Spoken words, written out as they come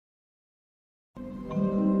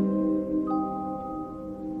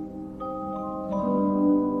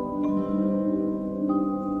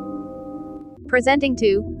Presenting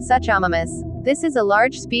to Suchomimus. This is a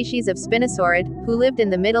large species of spinosaurid, who lived in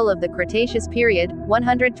the middle of the Cretaceous period,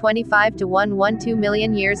 125 to 112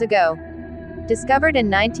 million years ago. Discovered in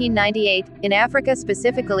 1998, in Africa,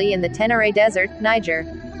 specifically in the Teneré Desert, Niger.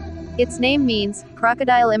 Its name means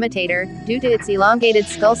crocodile imitator, due to its elongated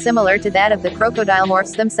skull similar to that of the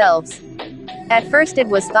crocodilemorphs themselves. At first it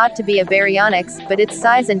was thought to be a Baryonyx, but its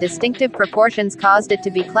size and distinctive proportions caused it to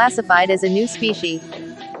be classified as a new species.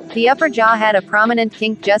 The upper jaw had a prominent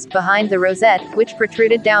kink just behind the rosette, which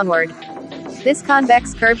protruded downward. This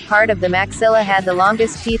convex curved part of the maxilla had the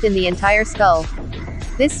longest teeth in the entire skull.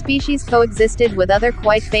 This species coexisted with other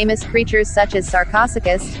quite famous creatures such as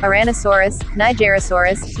Sarcosuchus, Ouranosaurus,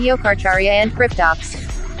 Nigerasaurus, Eocarcharia and Kryptops.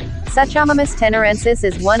 Suchomimus Tenerensis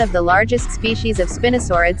is one of the largest species of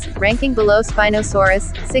spinosaurids, ranking below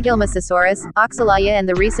Spinosaurus, Sigilmassasaurus, Oxalaia and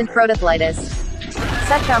the recent Protathlitis.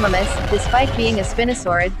 Suchomimus, despite being a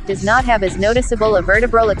spinosaurid, does not have as noticeable a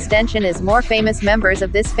vertebral extension as more famous members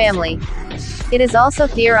of this family. It is also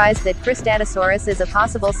theorized that Cretaceous is a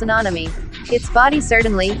possible synonymy. Its body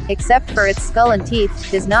certainly, except for its skull and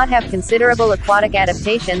teeth, does not have considerable aquatic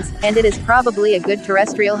adaptations, and it is probably a good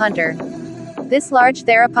terrestrial hunter. This large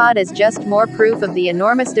theropod is just more proof of the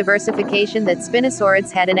enormous diversification that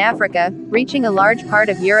spinosaurids had in Africa, reaching a large part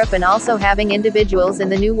of Europe and also having individuals in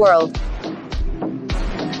the New World.